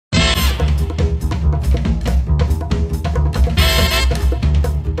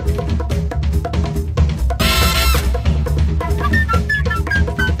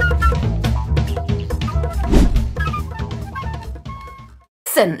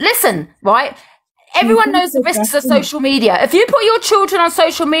listen, right? Everyone knows the risks of social media. If you put your children on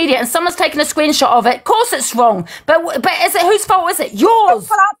social media and someone's taking a screenshot of it, of course it's wrong. But is it whose fault is it? Yours.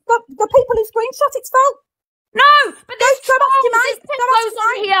 The people who screenshot it's fault. No, but there's pedlos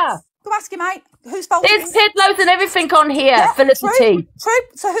on here. Go ask your mate. Whose fault is it? There's pedlos and everything on here, yeah, Felicity. True.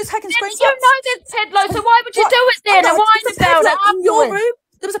 So who's taking screenshots? You know there's pedlos, so why would you do it then? And whine about it in your room?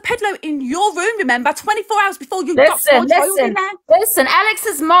 There was a pedlo in your room, remember? 24 hours before you got listen,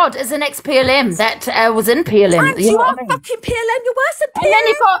 Alex's mod is an ex-PLM that was in PLM. And you are fucking PLM. You're worse than PLM. And then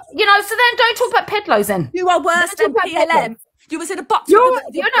you got, so then don't talk about pedlos then. You are worse than PLM. You was in a box. You know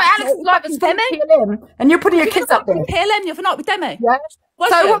Alex's life is PLM, and you're putting your kids up there. PLM the other night with Demi. Yeah.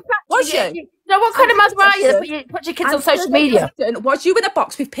 Was you? What kind of mother are you that put your kids on social media? Was you in a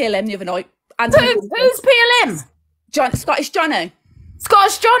box with PLM the other night? Who's PLM? Scottish Johnny.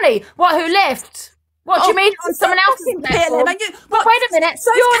 Scottish Johnny? What, who left? What do you mean on someone else's platform? Wait a minute.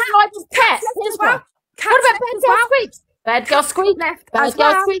 You're in life with Cat. What about Bad Girl Squeak? Bad Girl Squeak left. Bad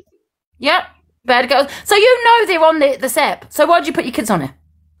Girl Squeak. Yep. Bad Girls. So you know they're on this app. So why'd you put your kids on it?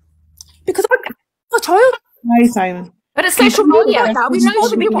 Because I'm a child. No, Simon. But it's social media. We know you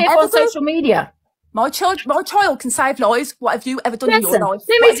should be careful on social media. My child can save lives. What have you ever done in your life?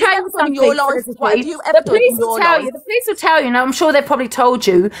 Let me tell you something. What have you ever done in your life? The police will tell you, and I'm sure they've probably told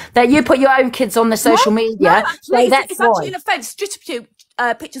you, that you put your own kids on the social media. No, it's actually an offence. Distribute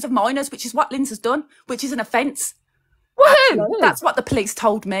pictures of minors, which is what Lynn's has done, which is an offence. Woohoo! That's what the police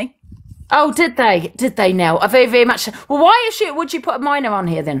told me. Oh, did they? Did they now? Very, very much. Well, why would you put a minor on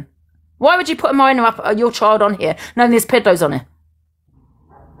here then? Why would you put a minor up, your child on here, knowing there's pedlos on it?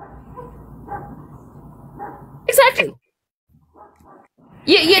 Exactly.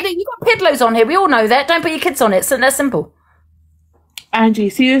 You got pedlos on here. We all know that. Don't put your kids on it. So that's simple. Angie,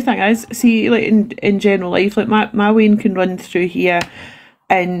 see, the thing is, like in general life, like my Wayne can run through here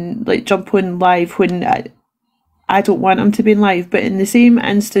and like jump on live when I don't want him to be in live. But in the same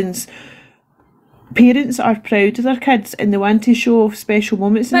instance, parents are proud of their kids and they want to show off special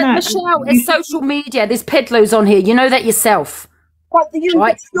moments. But Michelle, it's social media. There's pedlos on here. You know that yourself.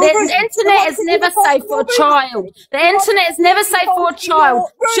 Right? The internet is never safe for a child. The internet is never safe for a child.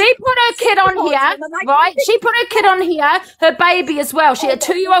 She put her kid on here, right? She put her kid on here, her baby as well. She had a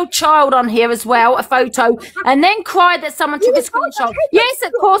 2-year-old child on here as well, a photo, and then cried that someone took a screenshot. Yes,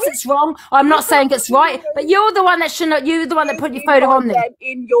 of course it's wrong. I'm not saying it's right, but you're the one that shouldn't. You're the one that put your photo on there.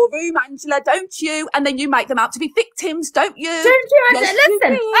 In your room, Angela, don't you? And then you make them out to be victims, don't you? Don't you?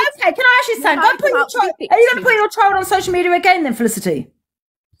 Listen. Okay, can I ask you something? Are you going to put your child on social media again, then, Felicity?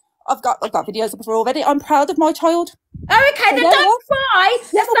 I've got videos of her already. I'm proud of my child. Oh, okay, then don't cry.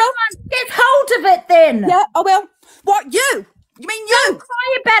 Let someone get hold of it then. Yeah, I will. What, you? You mean you? Don't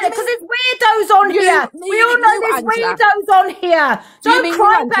cry about it because there's weirdos on here. We all know there's weirdos on here. Don't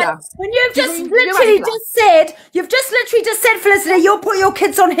cry about it. When you've just literally just said, Felicity, you'll put your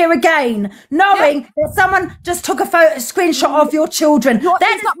kids on here again, knowing that someone just took a screenshot of your children. That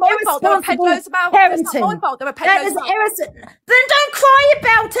is irresponsible parenting. That is irresponsible. Then don't cry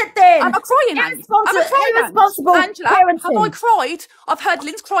about it then. I'm crying, irresponsible Angela, parenting. have I cried? I've heard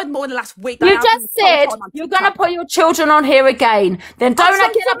Lynn's cried more in the last week. You just said you're going to put your children on here again. Then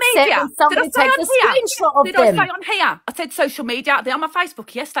don't get upset when somebody takes a screenshot of them. Did I say on here? I said social media. They're on my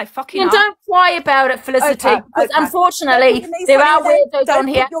Facebook yesterday. Fucking and don't cry about it, Felicity. Because unfortunately, there are weirdos on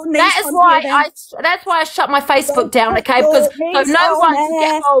here. That's why I shut my Facebook down, okay? Because no one can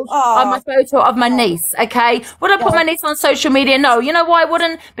get hold of my photo of my niece, okay? Would I put my niece on social media? No. You know why I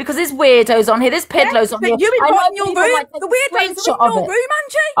wouldn't? Because there's weirdos on here. There's pedlos on here. You in your room. The weirdos are in your room,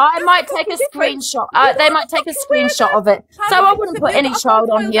 Angie. I might take a screenshot. They might take a screenshot of it. So I wouldn't put any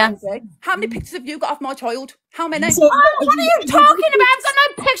child on here. How many pictures have you got of my child? How many? What are you talking about? I've got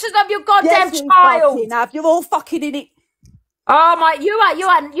no pictures of your goddamn child. You're all fucking in it. Oh my,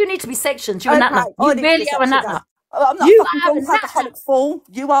 you need to be sectioned. You're a nut. You really are a nut. I'm not fucking alcoholic fool.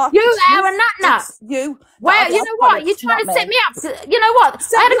 You are a nut. Well, you know what? You're trying to set me up. You know what?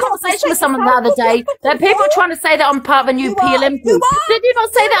 I had a conversation with someone the other day that people are trying to say that I'm part of a new PLM group. Did you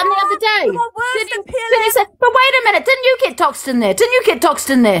not say that the other day? Did you say, but wait a minute, didn't you get doxed in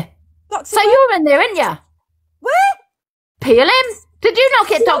there? So you were in there, weren't you? Where? PLM? Did you not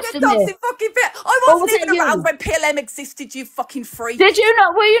get doxed in there? I wasn't even around when PLM existed, you fucking freak. Did you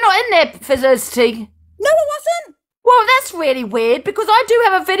not? Were you not in there, Felicity? No, I wasn't. Well, that's really weird because I do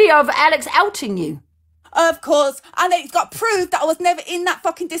have a video of Alex outing you. Of course. And it's got proved that I was never in that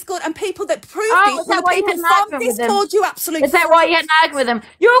fucking Discord, and people that proved it is that why you had an argument with them? You absolutely. Is that why you had an argument with them?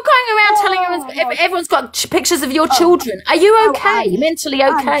 You're going around telling everyone's got pictures of your children. Are you okay? Mentally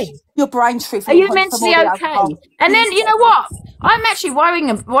okay? Your brain truth. Are you mentally okay? And then you know what? I'm actually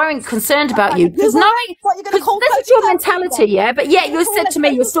worrying, concerned about you because knowing this is your mentality, yeah. But yet you said to me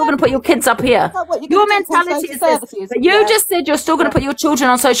you're still going to put your kids up here. Your mentality is this. But you just said you're still going to put your children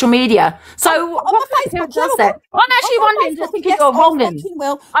on social media. So what does that? I'm actually wondering, just thinking you're wronging.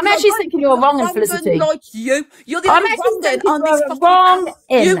 I'm actually thinking you're wronging, Felicity. Like you're the only on this wrong.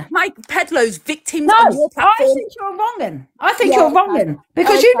 You make peddlers victims on your platform. I think you're wronging. I think you're wronging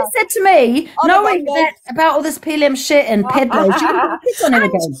because you just said to me, knowing that about all this PLM shit and peddlers.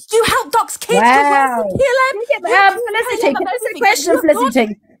 You help docs kids. Wow. Felicity, can I ask a question,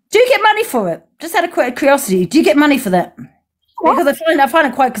 Felicity? Do you get money for it? Just out of curiosity, do you get money for that? Because I find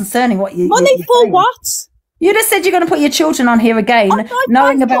it quite concerning what you... Money for what? You just said you're going to put your children on here again,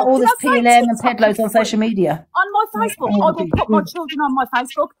 knowing about all this PLM and pedlos on social media. On my Facebook. I will put my children on my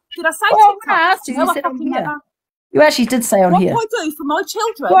Facebook. Did I say TikTok? I asked you, you said on here. You actually did say on here. What do I do for my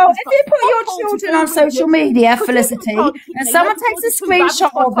children? Well, if you put your children on social media, Felicity, and someone takes a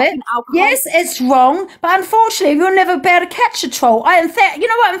screenshot of it, yes, it's wrong, but unfortunately, you'll never be able to catch a troll. You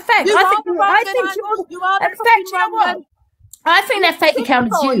know what? In fact, I think that fake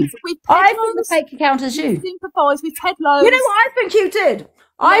account is you. I think the fake account is you. Sympathise with Ted Lowe. You know what I think you did?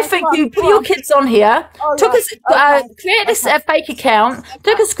 I think you put your kids on here, created a fake account,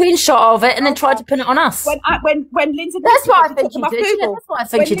 took a screenshot of it, and then tried to pin it on us. When Lindsay, that's what I think you did. That's what I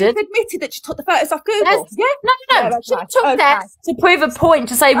think you did. Admitted that she took the photos off Google. No. She took that to prove a point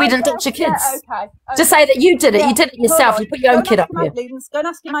to say we didn't touch your kids. To say that you did it. You did it yourself. You put your own kid up here. Go and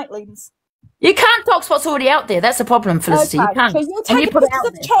ask your mate, Lindsay. You can't dox what's already out there. That's the problem, Felicity. You can't. So you're taking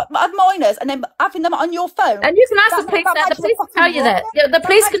pictures of minors and then having them on your phone. And you can ask the police that. The police can tell you that. The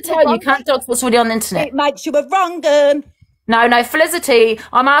police can tell you can't dox what's already on the internet. It makes you a wrong gun. No, Felicity,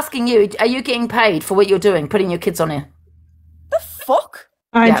 I'm asking you, are you getting paid for what you're doing, putting your kids on here? The fuck?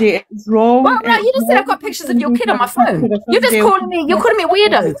 Angie, it's wrong. Well, no, you just said I've got pictures of your kid on my phone. You're just calling me a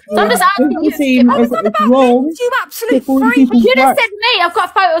weirdo. So I'm just asking you. It's wrong. You absolute freak. You just said to me, I've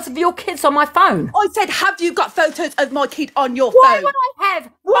got photos of your kids on my phone. I said, have you got photos of my kid on your Why phone? would I have?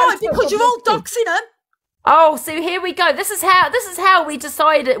 Why? Because you're all doxing them. Oh, so here we go. This is how we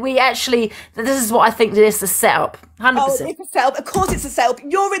decided this is what I think this is a setup. 100%. Oh, it's a setup. Of course it's a setup.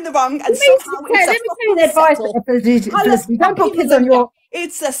 You're in the wrong. And let me tell you the advice. Don't put kids on your...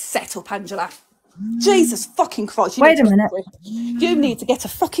 It's a setup, Angela. Jesus fucking Christ. Wait a minute. You need to get a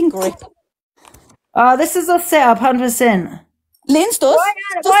fucking grip. This is a setup, 100%. Linz does. Why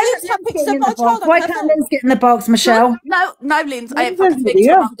can't Linz get in the box, Michelle? No, Linz. I ain't fucking speaking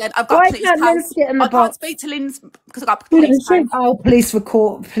to her again. Why can't Linz get in the box? I can't speak to Linz because I got police power. Oh, police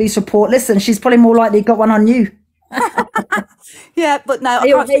report. Listen, she's probably more likely got one on you. Yeah, but no, I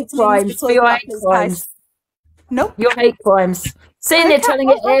can't speak to Linz for your hate crimes. No. Your hate crimes. Sitting there telling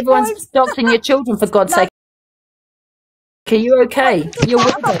it everyone's doxing your children, for God's sake. Are you okay? You're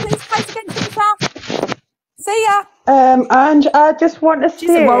See ya. And I just want to say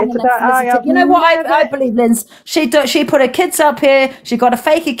that you know what I believe, Linz. She put her kids up here. She got a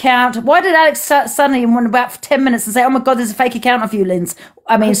fake account. Why did Alex suddenly in about 10 minutes and say, "Oh my God, there's a fake account of you, Linz"?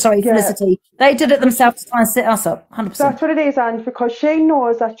 I mean, sorry, Felicity. They did it themselves to try and set us up. 100%. That's what it is, and because she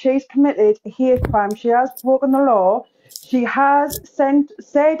knows that she's committed a hate crime, she has broken the law. She has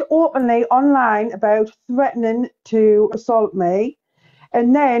said openly online about threatening to assault me.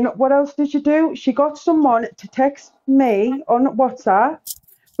 And then what else did she do? She got someone to text me on WhatsApp,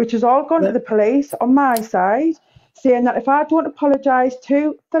 which has all gone to the police on my side, saying that if I don't apologise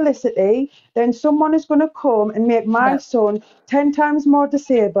to Felicity, then someone is going to come and make my son 10 times more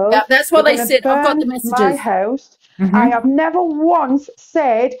disabled. Yeah, that's what they said. I've got the messages. My house. I have never once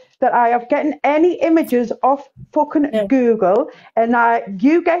said that I have gotten any images off fucking Google, and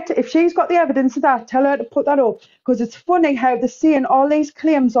if she's got the evidence of that, tell her to put that up, because it's funny how they're seeing all these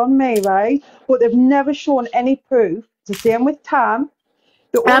claims on me, right? But they've never shown any proof. It's the same with Tam.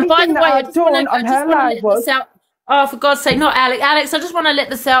 The only thing that I've done on her live was... Oh, for God's sake, not Alex. Alex, I just want to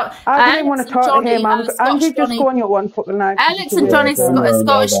let this out. I didn't want to talk to him. Angie, just go on your one fucking night. Alex and Johnny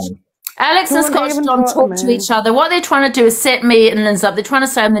Scottish. Alex and Scottish John talk to each other. What they're trying to do is set me and Linz up. They're trying to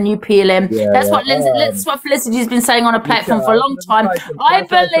say I'm the new PLM. That's what Felicity's been saying on a platform for a long time. I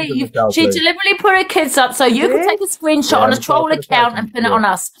believe she deliberately put her kids up so you can take a screenshot on a troll account and pin it on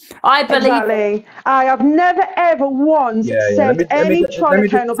us. I believe. Exactly. I have never ever once said any troll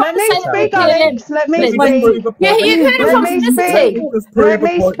account. Let me speak, Alex. Let me speak. Yeah, you heard it from Felicity. Let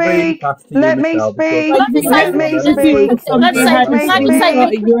me speak. Let me speak. Let me speak. Let me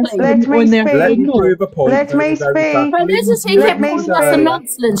speak. Let me on there. Let me prove a point. Let me speak. But this is, she kept calling us some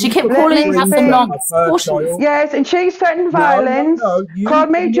nonsense. She kept calling us some nonsense. Yes, and she's threatened violence. Called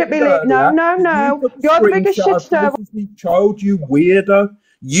me Drippy Lip. No. You're the biggest shit stir. Child, you weirdo.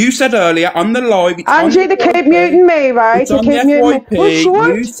 You said earlier on the live. Angie, they keep muting me, right? It's on the FYP.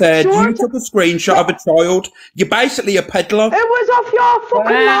 You said you took a screenshot of a child. You're basically a peddler. It was off your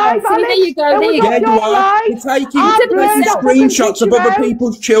fucking live, Alex. There you go. There you go. Yeah, you are. You're taking screenshots of other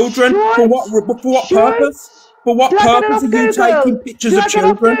people's children. For what purpose? For what purpose are you taking pictures of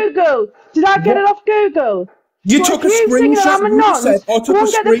children? Did I get it off Google? You took a screenshot. You said I took a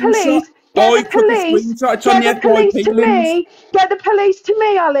screenshot. Get the police to me. Get the police to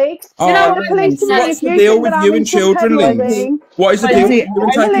me, Alex. What's the deal with you and children, Linz? What is the deal with you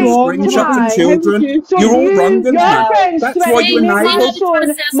and taking screenshots of children? You're all wrong, man. That's why you're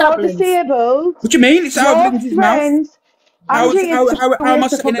enabled. Not disabled. What do you mean? It's out of Lindsay's mouth. How am I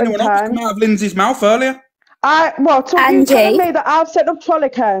setting anyone up to come out of Lindsay's mouth earlier? You're telling me that I've set up troll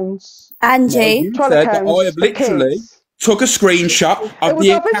accounts. Angie. You said that I have literally took a screenshot of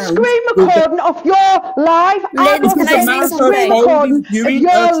the account. It was of a screen recording of your live. Liz, can I say something?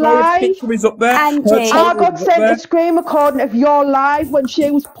 Your live. Picture is up there. Angie. I got sent a screen recording of your live when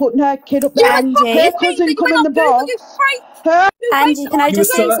she was putting her kid up there. Angie. Her cousin come in the box. Angie, can I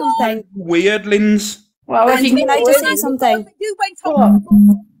just say something? Weird, Linz. Well, Angie, can I just say something? You went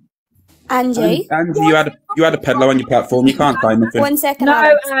on. Angie. Angie, you had a peddler on your platform. You can't say nothing. 1 second. No,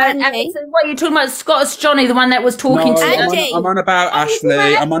 Angie. what are you talking about? Scottish Johnny, the one that was talking to Angie. I'm on about Ashley.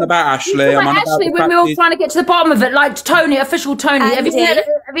 I'm on about Ashley. I'm on about Ashley when we were trying to get to the bottom of it, like Tony, official Tony. Have you mentioned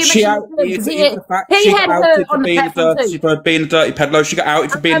he had her on the platform too. For being a dirty peddler. She got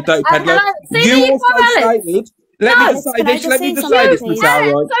outed for being a dirty peddler. You also stated. Let me just say this,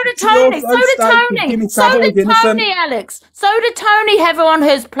 Michelle. So did Tony. So did Tony, Alex. So did Tony have her on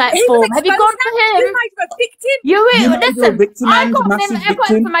his platform. Have you gone for him? You made her a victim. Listen, I got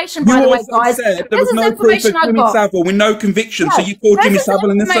information, by the way, guys. There was no proof of Jimmy Savile with no conviction, so you called Jimmy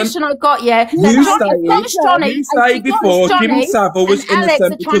Savile innocent. Information I got, yeah. You stated before Jimmy Savile was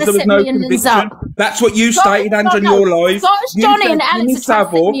innocent because there was no conviction. That's what you stated, Andrew, in your live. Scottish Johnny and Alex are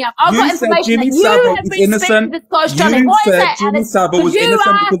trying to set me up. I've got information that you have been speaking to Scottish Johnny. What is that, Jimmy Alex? Savile was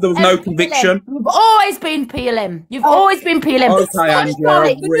innocent because there was no conviction. You've always been PLM. You've always been PLM. Okay, Andrew,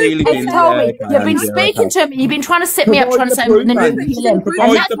 I've really been You've been speaking to me. You've been trying to set me up, trying to say I'm the new PLM.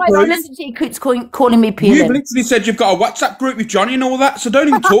 And that's why Felicity keeps calling me PLM. You've literally said you've got a WhatsApp group with Johnny and all that, so don't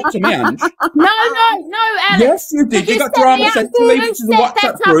even talk to me, Ange. No, Alex. Yes, you did. You got drama sexually, which is a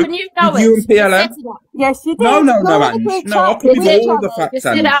WhatsApp group with you and PLM. Yes, you did. No, Ange. No, I'll give you all the facts,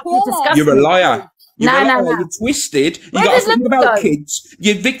 Ange. You're a liar. You're twisted. You got to think about kids.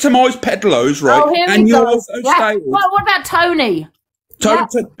 You victimise peddlers, right? And you also stated. What about Tony?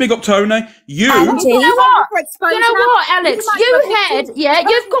 Big up Tony. You know what, Alex?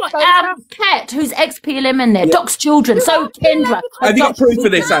 You've got Kat, who's ex-PLM in there, Doc's children. So Kendra. Have you got proof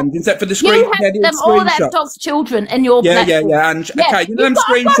of this, Ange? Except for the screen. You have them all that Doc's children in your platform. Yeah, Ange. Okay, you know them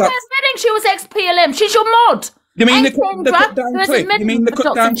screenshots. She was ex-PLM. She's your mod. You mean the cut down clip? You mean the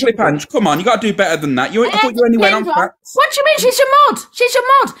cut down clip, Ange? Come on, you got to do better than that. I thought you only went on facts. What do you mean? She's your mod. She's your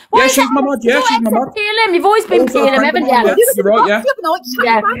mod. Yeah, she's my mod. Yeah, she's my mod. PLM. You've always been PLM, haven't you, Alex? You're right. Yeah.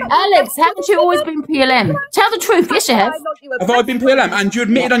 Alex, haven't you always been PLM? Tell the truth. Yes, you have. Have I been PLM? And you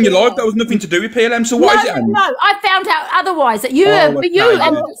admitted on your live there was nothing to do with PLM. So what is it, Ange? No, I found out otherwise. That you and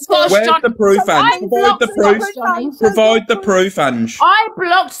Scottish Johnny. Where's the proof, Ange? Provide the proof. Provide the proof, Ange. I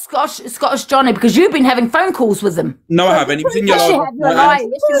blocked Scottish Johnny because you've been having phone calls with them. No, I haven't. He was in your live.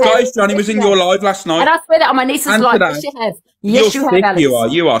 Scottish Johnny was in your live last night. And I swear that on my niece's live. Yes, you have. Yes, you have,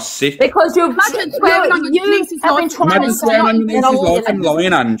 Alex. You are sick. Because you've been swearing on your niece's life. And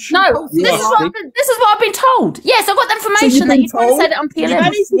lying, Ange. No, this is what I've been told. Yes, I've got the information that you said it on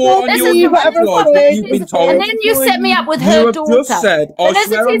PLM. You've been told. And then you set me up with her daughter. You have just said, I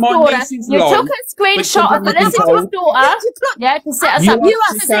swear on my niece's life. You took a screenshot of Felicity's daughter. Yeah, to set us up. You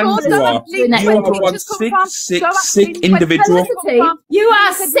are one sick individual. You are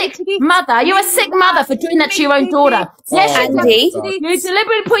a sick mother. You're a sick mother for doing that to your own daughter. Yes, Andy. You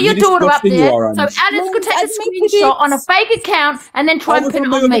deliberately put your daughter up there so Alice could take a screenshot on a fake account and then try and pin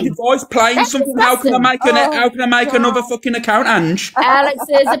it on me. Device playing something. How can I make another fucking account, Ange? Alex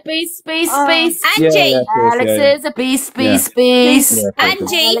is a beast. Angie. Alex is a beast.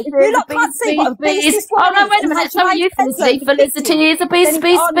 Angie. You lot can't see what a beast is. Oh no, wait a minute. Tell you Felicity is a beast.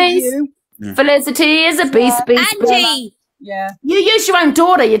 Felicity is a beast. Angie. Yeah. You use your own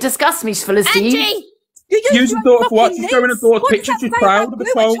daughter. You disgust me, Felicity. Angie. Use your daughter for what? She's showing her daughter's picture. She's proud of a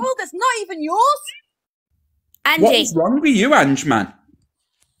child. That's not even yours. Angie. What's wrong with you, Ange, man?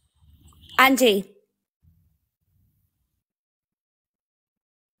 Angie.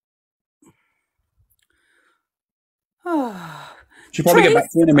 She'll probably get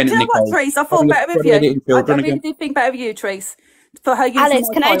back to you in a minute, Nicole. Trace, I thought better of you. I really do think better of you, Trace. For her Alex,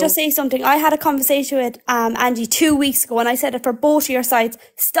 can I just say something? I had a conversation with Angie 2 weeks ago, and I said it for both of your sides.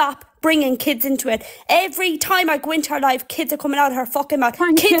 Stop bringing kids into it. Every time I go into her life, kids are coming out of her fucking mouth.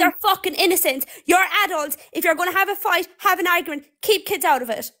 Kids are fucking innocent. You're adults. If you're going to have a fight, have an argument, keep kids out of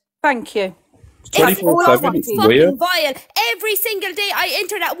it. Thank you. It's fucking vile. Every single day I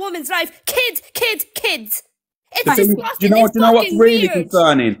enter that woman's life, kids. It's disgusting. Do you know what's really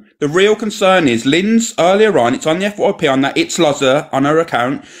concerning? The real concern is Lynn's earlier on, it's on the FYP on that It's Loza on her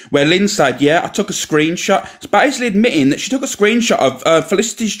account, where Lynn said, yeah, I took a screenshot. It's basically admitting that she took a screenshot of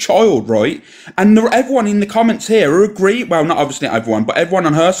Felicity's child, right? And everyone in the comments here are agreeing, well, not obviously everyone, but everyone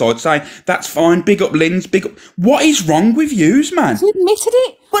on her side saying, that's fine, big up Lynn's, big up. What is wrong with yous, man? She admitted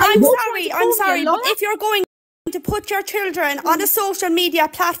it. But I'm sorry, but if you're going to put your children on a social media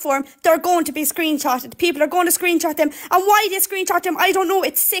platform, they're going to be screenshotted. People are going to screenshot them. And why they screenshot them, I don't know.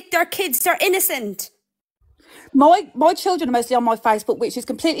 It's sick. They're kids. They're innocent. My children are mostly on my Facebook, which is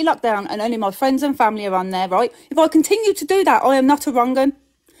completely locked down, and only my friends and family are on there, right? If I continue to do that, I am not a wrong un.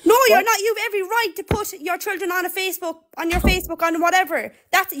 No, you're not. You have every right to put your children on your Facebook, on whatever.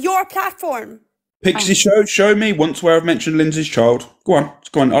 That's your platform. Pixie, show me once where I've mentioned Lindsay's child. Go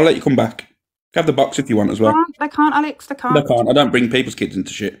on. I'll let you come back. Have the box if you want as well. They can't, Alex. They can't. They can't. I don't bring people's kids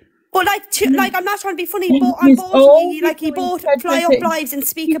into shit. But like I'm not trying to be funny, but on both you both fly up lives and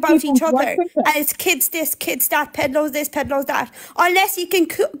speak about each other. And it's kids this, kids that, peddlers this, peddlers that. Unless you can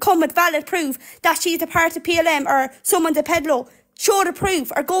come with valid proof that she's a part of PLM or someone's a peddler. Show the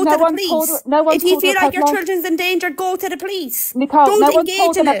proof or go to the police. If you feel like your children's in danger, go to the police. Nicole, don't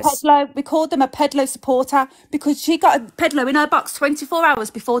engage in it. We called them a peddler supporter because she got a peddler in her box 24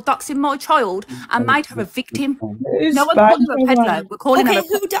 hours before doxing my child and made her a victim. No one called her a peddler. We're calling her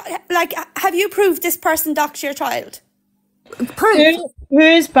have you proved this person doxed your child? Proof. Who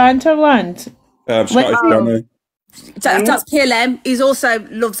is Banterland? Scottish Johnny. That's PLM. He also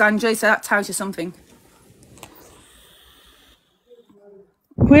loves Angie, so that tells you something.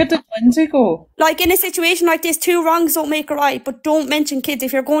 Where did Lindsay go? Like, in a situation like this, 2 wrongs don't make a right, but don't mention kids.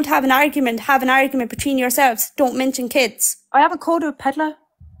 If you're going to have an argument between yourselves. Don't mention kids. I haven't called her a peddler.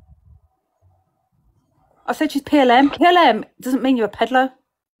 I said she's PLM. PLM doesn't mean you're a peddler.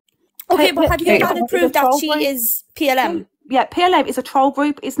 Okay, but have you got to prove that she is PLM? Yeah, PLM is a troll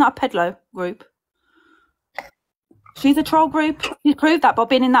group. It's not a peddler group. She's a troll group. You proved that by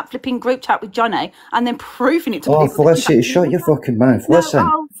being in that flipping group chat with Johnny and then proving it to people. Oh, Felicity, shut your fucking mouth. Listen.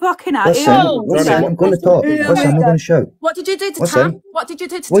 Oh, fucking hell. Listen, I'm going to talk. Listen, I'm not going to shout. What did you do to Tam? What did you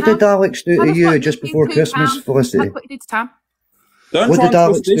do to Tam? What did Alex do to you just before Christmas, Felicity? What did you do to Tam? Don't try and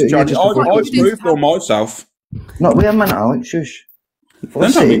twist this, Johnny. I proved on myself. No, wait a minute, Alex. Shush.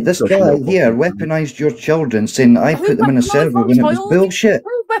 Felicity, this guy here weaponised your children, saying I put them in a server when it was bullshit.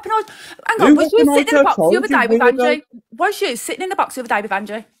 Who weaponised? Hang on, was you sitting in the box the other day with Angie? Was you sitting in the box the other day with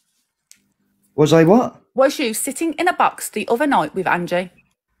Angie? Was I what? Was you sitting in a box the other night with Angie?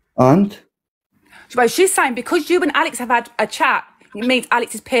 And? Well, she's saying because you and Alex have had a chat, it means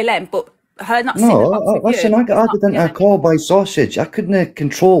Alex is PLM, but her not sitting in a box with listen, I got added into a call by Sausage. I couldn't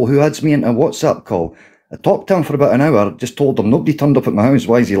control who adds me into a WhatsApp call. I talked to him for about an hour, just told him nobody turned up at my house,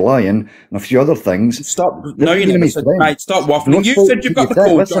 why is he lying, and a few other things. Stop, no, you never said, mate, stop waffling. You said you've got the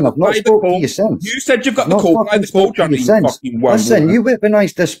call, listen, I've not spoken to you since. You said you've got the call, play the call, Johnny, you fucking one. Listen, you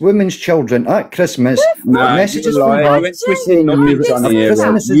weaponised this woman's children at Christmas, messages from her, you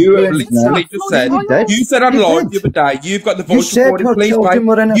literally just said, you said on live the other day, you've got the voice recording, please,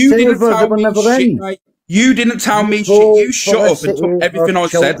 mate. You didn't tell me shit, mate. You didn't tell me shit. You shut up and took everything I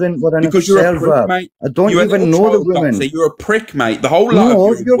said because you're a prick, mate. I don't even know the woman. You're a prick, mate. The whole lot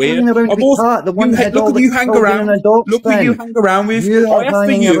of you are weird. Look at you hang around. Look who you hang around with. I asked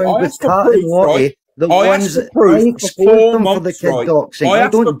for you. I asked for proof, right? I asked for proof for 4 months, right? I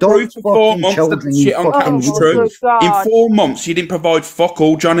asked for proof for 4 months that the shit on camera's true. In 4 months, you didn't provide fuck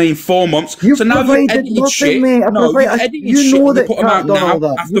all, Johnny, in 4 months. So now you edited shit. No, you edited shit and you put them out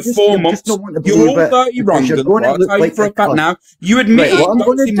now after 4 months. You're all 30 wrong, right? I'll tell you for a fact now. You admitted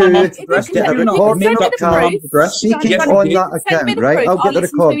doxing my mum's address. Did you not admit doxing my mum's address? Yes, on that account, right? I'll get the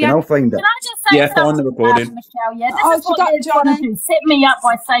recording, I'll find it. Can I just say find the recording. Michelle, yeah, this is what you're trying to do. Set me up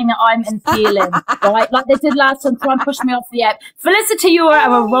by saying that I'm in PLM. right? Like they did last time, try and push me off the app. Felicity, you are a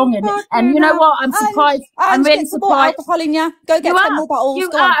wrong one. And you know what? I'm surprised. I'm really surprised. Alcohol in you. Go get 10 more bottles.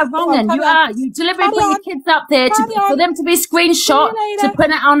 You are a wrong one. You are. You deliberately put your kids up there for them to be screenshot to put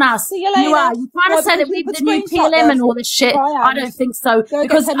it on us. You are. You're trying to say that we the new PLM and all this shit. I don't think so.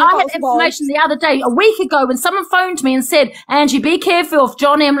 Because I had information the other day, a week ago, when someone phoned me and said, Angie, be careful of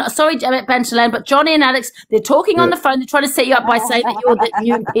Johnny and sorry, Bantalan, but Johnny and Alex, they're talking on the phone. They're trying to set you up by saying that you're the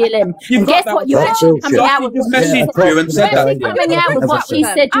new PLM. And guess what? You actually coming out with what she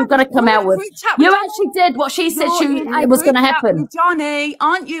said you were going to come out with. You actually did what she said was going to happen. Johnny,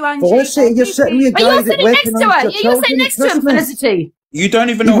 aren't you, Angie? Felicity, you're sitting with a guy you're sitting next to her. You're sitting next to him, Felicity. You don't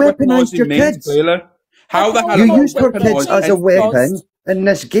even know what weaponizing means, Clearly. How the hell you used her kids as a weapon in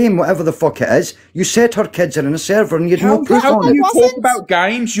this game, whatever the fuck it is. You said her kids are in a server and you had no proof on it. How do you talk about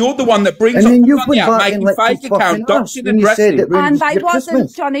games? You're the one that brings up making fake account, doxing and dressing. And they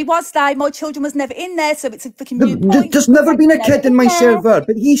wasn't, Johnny, was they? My children was never in there, so it's a fucking mute point. There's never been a kid in my server,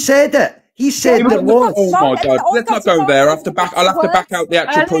 but he said it. He said there was. Oh my God! Let's not go there. I'll have to back out the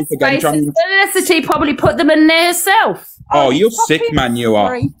actual proof again, Johnny. Felicity probably put them in there herself. Oh, you're sick, man. You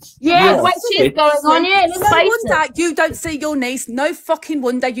are. Yeah, what shit's going on? Yeah, let's face it. You don't see your niece. No fucking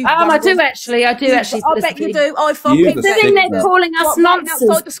wonder you. I do actually. I bet you do. I fucking. You're sitting there calling us nonsense.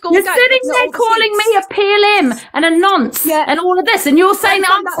 You're sitting there calling me a PLM and a nonce and all of this, and you're saying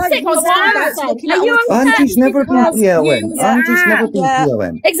that I'm sick. Angie's never been PLM. Angie's never been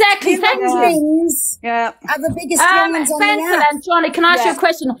PLM. Exactly. Things are the biggest ones on the app. Johnny, can I ask you a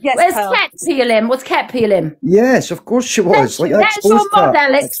question? Where's Cat PLM? What's Cat PLM? Yes, of course she was. That's your mod,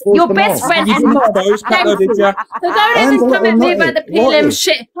 Alex. Your best friend and mod. So don't even come at me about the PLM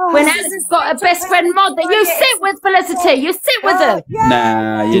shit when Alex has got a best friend mod that you sit with, Felicity. You sit with her.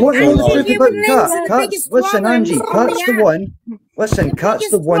 Nah, what do you want to about Kat? Listen, Angie, Kat's the one. Listen, Kat's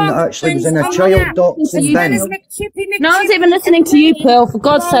the one that actually was in a child doxing bin. No one's even listening to you, Pearl. For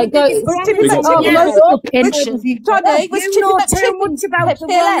God's sake, go. Pension. Johnny, was too much about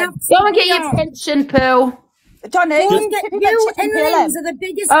PLM. Go and get your pension, Pearl. Johnny, you and Liz are the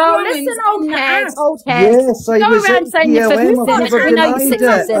biggest. Oh, listen, old head. Yes, I was at PLM. I've never denied it.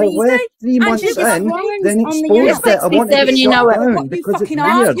 I left 3 months in, then exposed it. I wanted to shut down because it's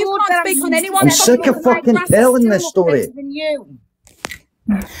weird. I'm sick of fucking telling this story.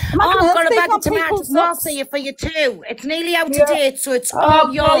 I've got a bag of tomato sauce here for you too. It's nearly out of date, so it's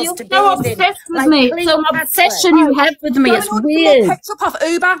all yours to be obsessed with me. So obsession you have with me, it's weird. Ketchup off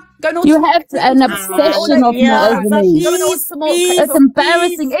Uber. You have an obsession of me over me. It's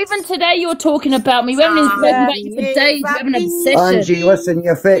embarrassing. Even today you're talking about me. We haven't even spoken about you for days. You have an obsession. Angie, listen,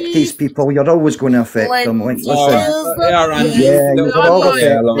 you affect these people. You're always going to affect them. Listen. Angie. Yeah, you're always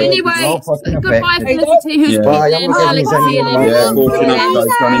anyway, goodbye, Felicity, who's PLM, Alex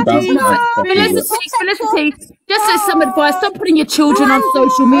Felicity, just as some advice, stop putting your children on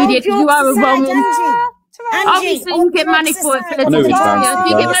social media because you are a wrong one. Obviously, you get money for it, Felicity. You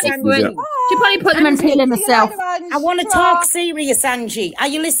get money for it. She probably put them in PLM herself. I want to talk serious, Angie. Are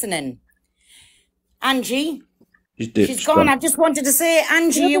you listening? Angie? She's gone. I just wanted to say,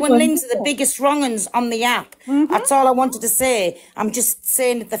 Angie, you and Lindsay are the biggest wrong-uns on the app. That's all I wanted to say. I'm just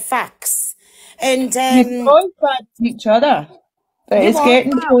saying the facts. And you're both bad to each other. It's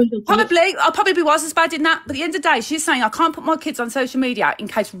getting I probably was as bad in that, but at the end of the day, she's saying I can't put my kids on social media in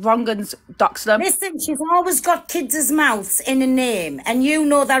case wrong-uns dox them. Listen, she's always got kids' mouths in a name, and you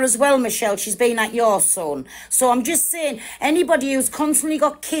know that as well, Michelle. She's been at your son. So I'm just saying, anybody who's constantly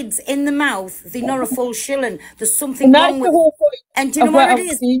got kids in the mouth, they're not a full shilling. There's something wrong with them. And do you know what it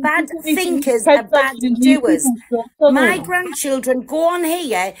is? Bad thinkers are bad doers. My grandchildren go on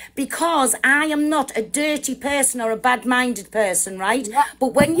here because I am not a dirty person or a bad-minded person, right?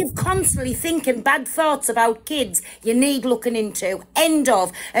 But when you're constantly thinking bad thoughts about kids, you need looking into. End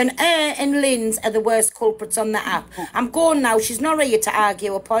of. And Lynn's are the worst culprits on the app. I'm going now. She's not here to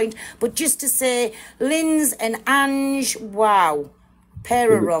argue a point, but just to say, Lynn's and Ange, wow.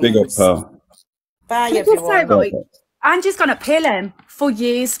 Pair of wrongs. Big up, pal. Bye, everyone. Angie's gone at PLM for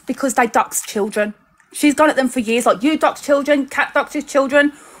years because they dox children. She's gone at them for years. Like, you dox children, Kat doxes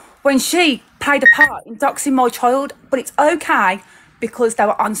children. When she played a part in doxing my child, but it's okay because they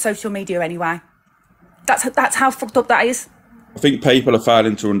were on social media anyway. That's how fucked up that is. I think people are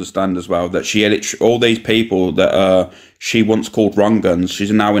failing to understand as well that she edits all these people that she once called wrong guns. She's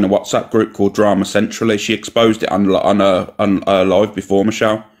now in a WhatsApp group called Drama Centrally. She exposed it on her live before,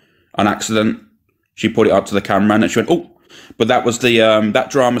 Michelle, on accident. She put it up to the camera and she went, oh, but that was the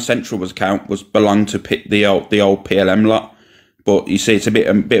that Drama Central account belonged to the old PLM lot. But you see, it's a bit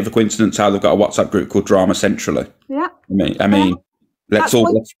of a coincidence how they've got a WhatsApp group called Drama Centrally. Yeah. I mean, let's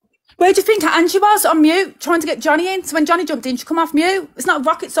all Where do you think Angie was? On mute, trying to get Johnny in. So when Johnny jumped in, she come off mute. It's not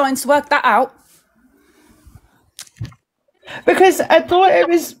rocket science to work that out. Because I thought it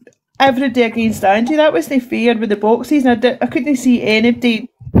was everybody against Angie. That was the fear with the boxes, and I couldn't see anybody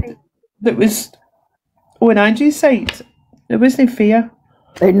that was on Angie's side. There wasn't fear.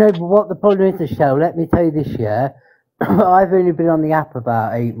 No, but what the problem is, Michelle, let me tell you this, yeah? I've only been on the app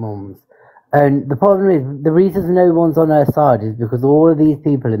about 8 months. And the problem is, the reason no one's on her side is because all of these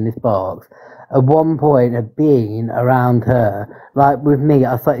people in this box at one point have been around her. Like with me,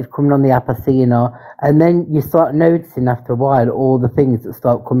 I started coming on the app, I seen her, and then you start noticing after a while all the things that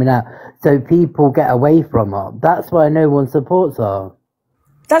start coming out. So people get away from her. That's why no one supports her.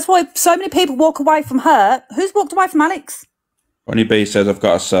 That's why so many people walk away from her. Who's walked away from Alex? Honey B says, I've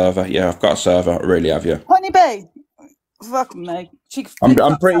got a server. Yeah, I've got a server. I really have, you. Honey B? Fuck me.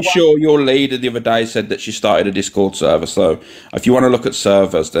 I'm pretty sure your leader the other day said that she started a Discord server. So if you want to look at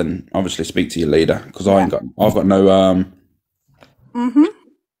servers, then obviously speak to your leader, because I've got no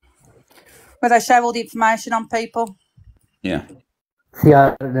Where they share all the information on people. Yeah. See,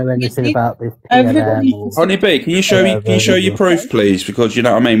 I don't know anything about this. Honey B, can you show your proof, please? Because you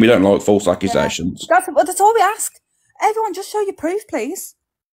know what I mean. We don't like false accusations. That's all we ask. Everyone, just show your proof, please.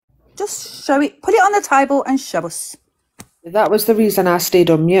 Just show it. Put it on the table and show us. That was the reason I stayed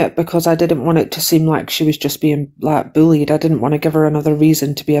on mute, because I didn't want it to seem like she was just being like bullied. I didn't want to give her another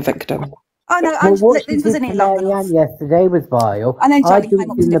reason to be a victim. Oh no, well, what she did to Marianne yesterday was vile. And then I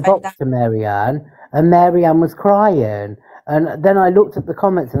jumped in the box to Marianne, and Marianne was crying. And then I looked at the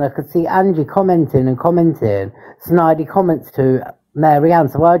comments, and I could see Angie commenting, snidey comments to Marianne.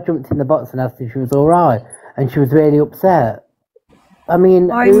 So I jumped in the box and asked if she was all right, and she was really upset. I mean,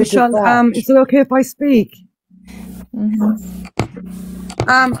 hi, Michelle. Is it okay if I speak?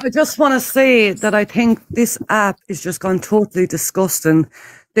 I just want to say that I think this app is just gone totally disgusting.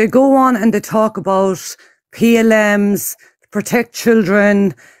 They go on and they talk about PLMs, protect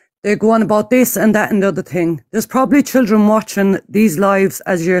children. They go on about this and that and the other thing. There's probably children watching these lives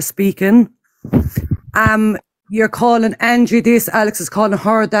as you're speaking. You're calling Angie this, Alex is calling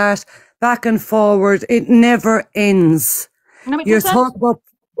her that, back and forward. It never ends. You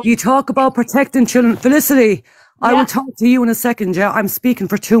talk about protecting children. Felicity, I will talk to you in a second, yeah? I'm speaking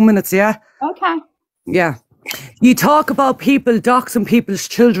for 2 minutes, yeah? Okay. Yeah. You talk about people doxing people's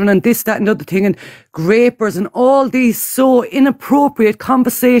children and this, that and the other thing, and grapers and all these so inappropriate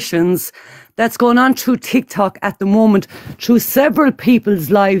conversations that's going on through TikTok at the moment, through several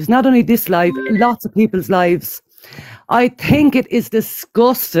people's lives, not only this life, lots of people's lives. I think it is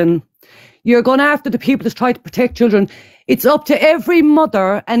disgusting. You're going after the people that try to protect children. It's up to every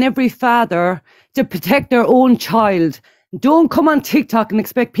mother and every father to protect their own child. Don't come on TikTok and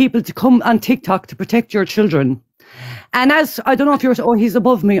expect people to come on TikTok to protect your children. And as, I don't know if you're, he's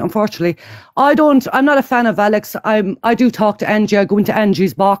above me, unfortunately. I'm not a fan of Alex. I do talk to Angie. I go into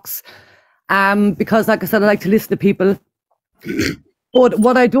Angie's box. Because like I said, I like to listen to people. But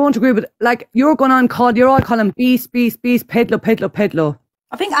what I don't agree with, like, you're going on you're all calling beast, pedlo.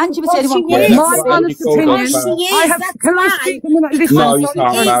 I think Angie was saying my honest opinion. I have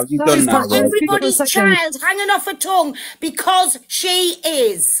everybody's child hanging off her tongue because she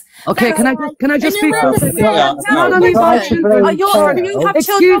is. Okay, can I just speak for a second?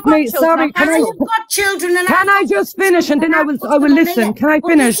 Excuse me, sorry. Can I just finish and then I will listen? Can I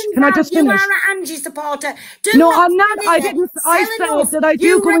finish? Can I just finish? You are an Angie supporter. No, I'm not. I said that I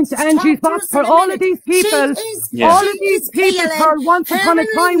do go into Angie's box for all of these people. All of these people for once upon a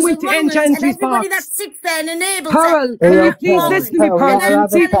time went to Angie's box. Pearl, can you please listen to me, Pearl?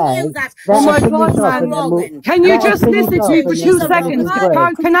 Oh my God, man. Can you just listen to me for 2 seconds?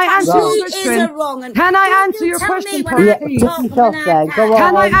 Pearl, can I answer your question? Can I answer your question, Pearl, please?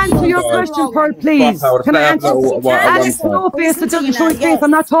 Can I answer your question, Pearl, please? Can I answer? Alex, no face that doesn't show his face.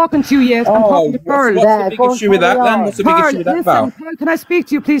 I'm not talking to you yet. I'm talking to Pearl. What's the big issue with that then? What's the big issue with that about? Pearl, can I speak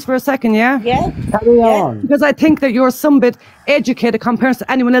to you, please, for a second, yeah? Yeah. Carry on. Because I think that you're some bit educated compared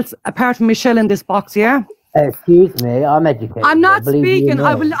to anyone else apart from Michelle in this box, yeah? Excuse me, I'm educated. I'm not speaking.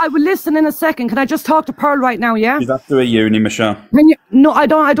 I will listen in a second. Can I just talk to Pearl right now, yeah? She's after a uni, Michelle. No, I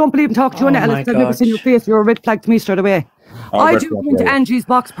don't believe in talking to you, Alex. I've never seen your face. You're a red flag to me straight away. I do go into Angie's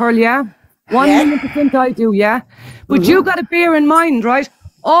box, Pearl, yeah? 100% I do, yeah? But you got to bear in mind, right?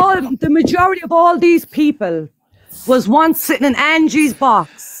 The majority of all these people was once sitting in Angie's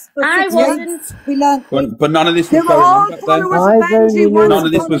box. I wasn't. But none of this was going on back then. None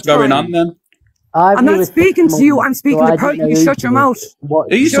of this was going on then. I'm not speaking to you. I'm speaking to Pearl. You shut your mouth. Who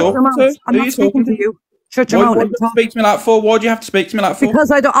are you talking to? I'm not speaking to you. Shut your mouth. What do you speak to me like for? Why do you have to speak to me like for?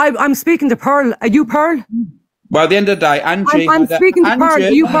 Because I'm speaking to Pearl. Are you Pearl? Well, at the end of the day, Angie... I'm speaking to Pearl. Are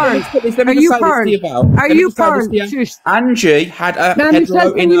you Pearl? Are you Pearl? Are you Pearl? Angie had a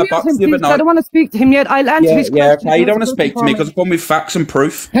pedo in her box the other night. I don't want to speak to him yet. I'll answer his question. Yeah, okay. You don't want to speak to me because I've come with facts and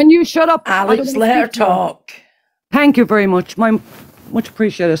proof. Can you shut up? Alex, let her talk. Thank you very much. Much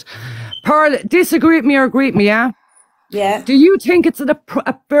appreciated. Pearl, disagree with me or agree with me, yeah? Yeah. Do you think it's a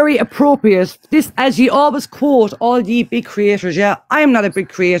very appropriate, this, as you always quote, all ye big creators, yeah? I am not a big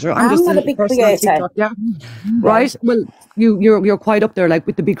creator. I'm just not a big creator. TikTok, yeah? Right? Well, you're quite up there, like,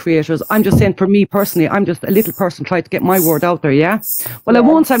 with the big creators. I'm just saying, for me personally, I'm just a little person trying to get my word out there, yeah? Well, I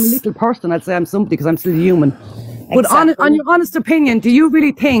won't say I'm a little person, I'd say I'm somebody because I'm still human. But on your honest opinion, do you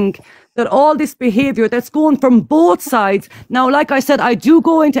really think that all this behaviour that's going from both sides, now, like I said, I do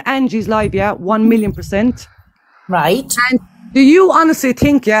go into Angie's live, yeah, 1,000,000%. Right. And do you honestly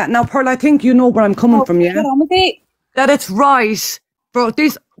think, yeah, now Pearl, I think you know where I'm coming from, yeah? Get on with it. That it's right for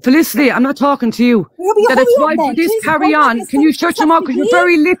this, Felicity, I'm not talking to you. That it's right for this carry on. Can you shut your mouth? Because you're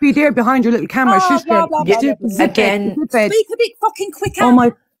very lippy there behind your little camera. Shush there. Again. Speak a bit fucking quicker. Oh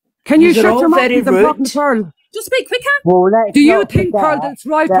my, can you shut your mouth? I'm talking to Pearl. Just speak quicker. Well, do you think, Pearl, that it's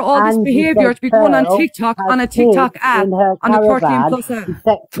right for all this behaviour to be going on TikTok, on a TikTok app, on a 13+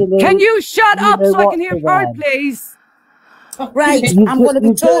 app? Can you shut up so I can hear Pearl, please? Right, I'm going to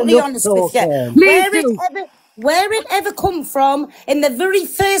be totally honest with you. Where it ever come from in the very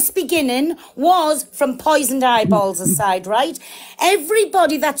first beginning was from Poisoned Eyeballs' side, right?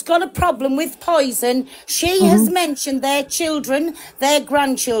 Everybody that's got a problem with poison, she has mentioned their children, their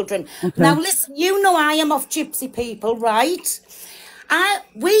grandchildren. Now listen, you know I am of gypsy people, right?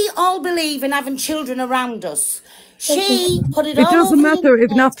 We all believe in having children around us. She put it all over. It doesn't matter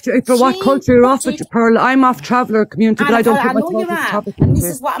if for what culture you're off, Pearl. I'm off traveller community, but I don't put myself in traveller community. And this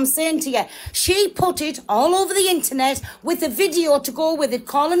is what I'm saying to you. She put it all over the internet with a video to go with it,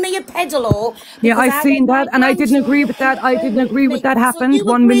 calling me a peddler. Yeah, I've seen that, and I didn't agree with that. I didn't agree with that happened.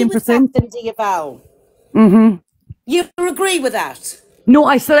 1,000,000%. Do you, Val? You agree with that? No,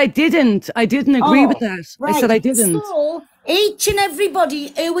 I said I didn't. I didn't agree with that. Right. I said I didn't. So, each and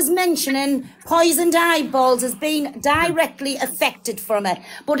everybody who was mentioning Poisoned Eyeballs has been directly affected from it.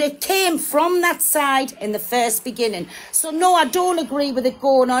 But it came from that side in the first beginning. So no, I don't agree with it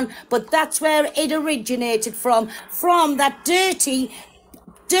going on, but that's where it originated from that dirty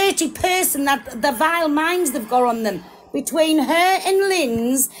person, that the vile minds they've got on them. Between her and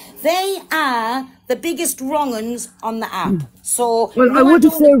Lynn's, they are the biggest wrong-uns on the app. So, well, I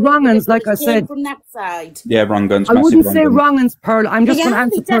wouldn't say wrong-uns, like I said. From that side. Yeah, wrong-uns. I wouldn't say wrong-uns, Pearl. I'm just going to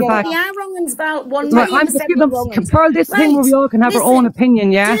answer Pearl back. They are wrong-uns about 1 million. I'm just giving Pearl this thing where we all can have our own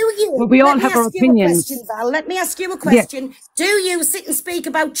opinion, yeah? Where we all have our opinions. Let me ask you a question. Yeah. Do you sit and speak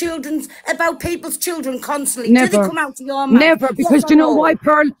about people's children constantly? Never. Do they come out of your mouth? Never, because do you know why,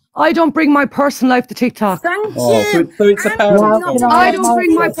 Pearl? I don't bring my personal life to TikTok. Thank you. So it's a parent. I don't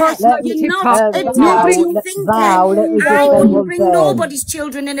bring my personal life to TikTok. I wouldn't bring nobody's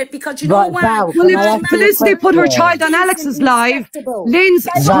children in it because you know why? Well, if Felicity put her child on Alex's live, Lynn's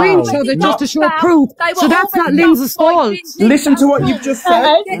screenshot it just to show proof. So that's not Lynn's fault. Listen to what you've just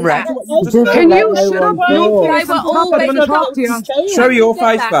said. Can you shut up? I'm going to talk to you. Show your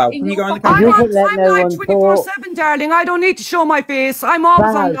face, Val. Can you go on the camera? I'm live 24/7, darling. I don't need to show my face. I'm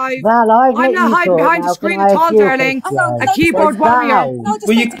always on live. I'm not hiding behind the screen at all, darling. A keyboard warrior.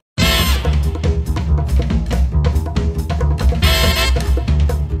 Will you